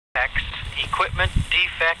equipment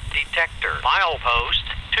defect detector. Milepost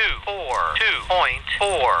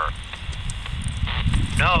 242.4.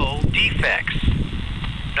 No defects.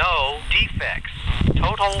 No defects.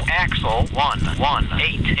 Total axle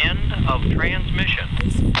 118. End of transmission.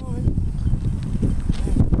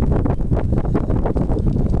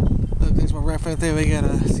 Look, there's my reference there. We got a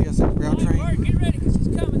CSX rail train. Get ready, because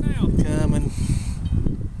she's coming now. Coming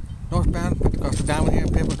northbound across the diamond here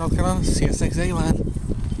in Pembroke, North Carolina. CSX A line.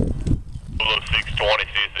 620,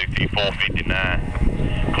 CSX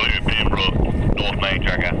 459. Clear Pembroke, North Main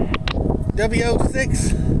track out.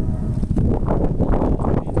 W006.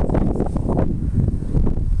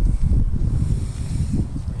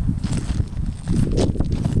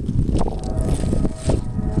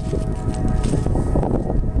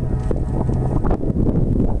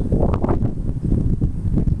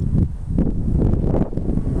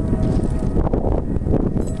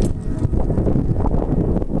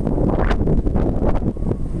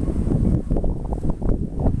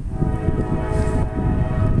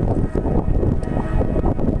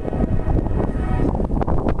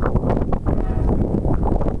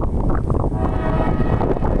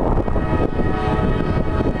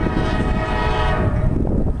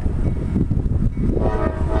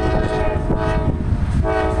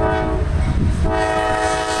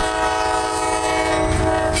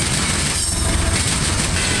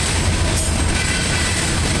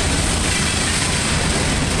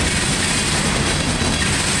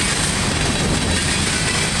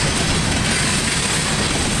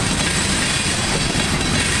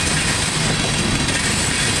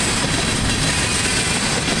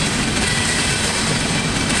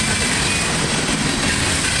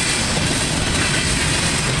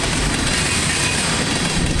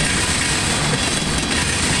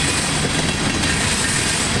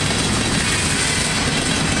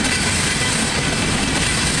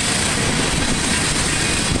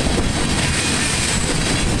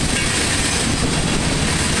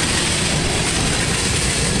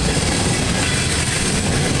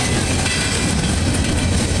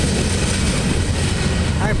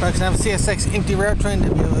 Folks, I have a CSX empty rail train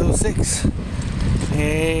W006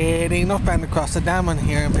 heading northbound across the diamond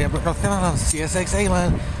here in Pembroke, North Carolina. CSX A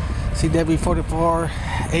line,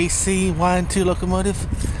 CW44 AC Y2 locomotive.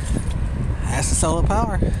 That's the solar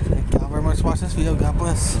power. Thank y'all very much for watching this video. God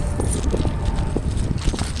bless.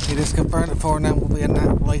 He just confirmed that 409 will be a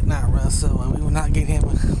late night run, so we will not get him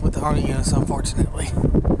with the RE units, unfortunately.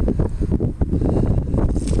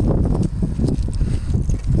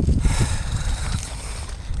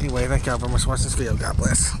 Anyway, thank y'all very much for watching this video. God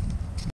bless.